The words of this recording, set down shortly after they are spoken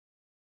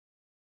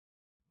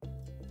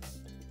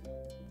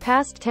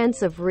Past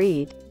tense of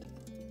read.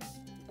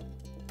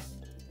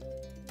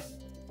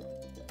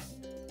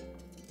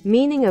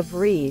 Meaning of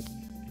read.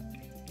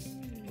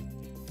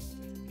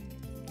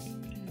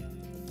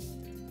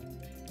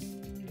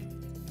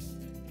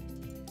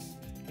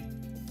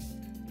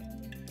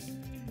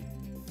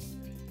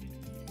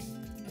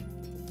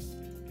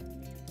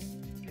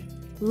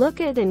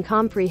 Look at and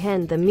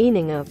comprehend the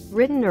meaning of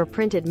written or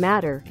printed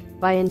matter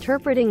by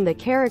interpreting the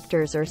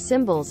characters or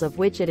symbols of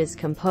which it is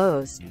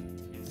composed.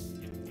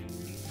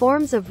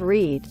 Forms of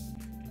read.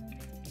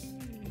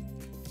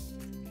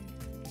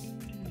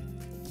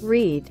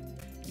 Read.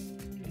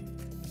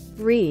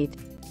 Read.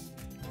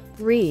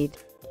 Read.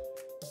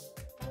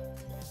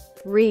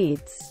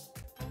 Reads.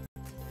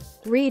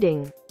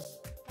 Reading.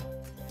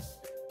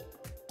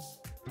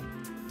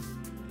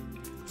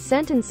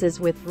 Sentences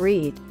with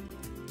read.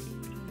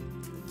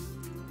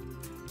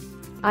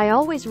 I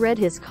always read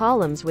his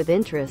columns with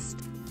interest.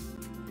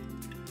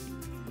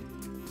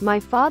 My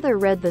father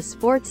read the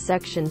sports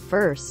section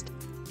first.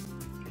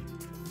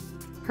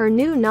 Her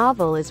new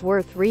novel is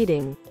worth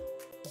reading.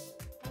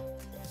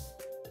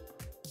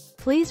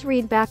 Please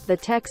read back the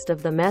text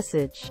of the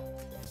message.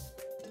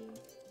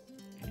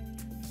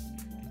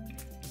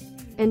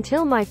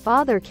 Until my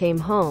father came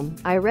home,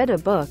 I read a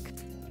book.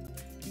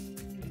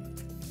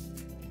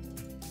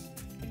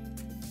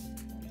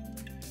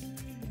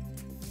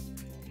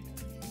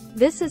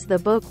 This is the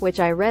book which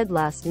I read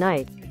last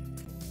night.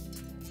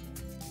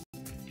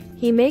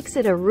 He makes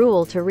it a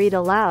rule to read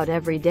aloud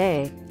every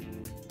day.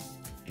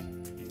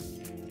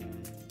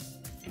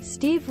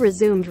 Steve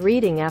resumed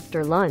reading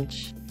after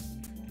lunch.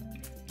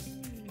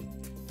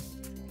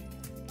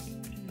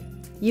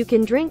 You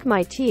can drink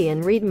my tea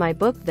and read my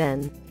book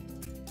then.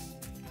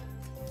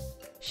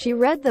 She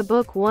read the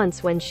book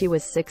once when she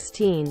was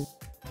 16.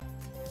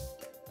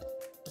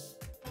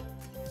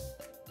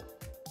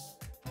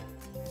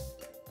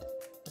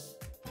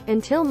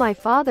 Until my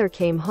father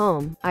came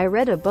home, I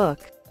read a book.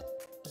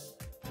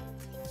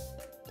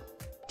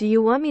 Do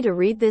you want me to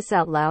read this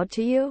out loud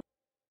to you?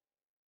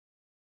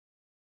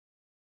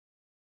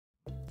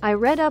 I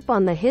read up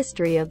on the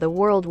history of the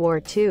World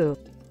War II.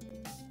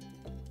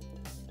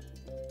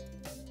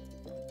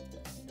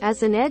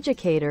 As an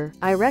educator,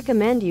 I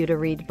recommend you to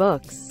read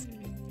books.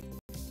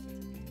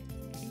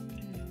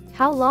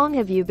 How long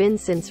have you been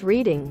since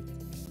reading?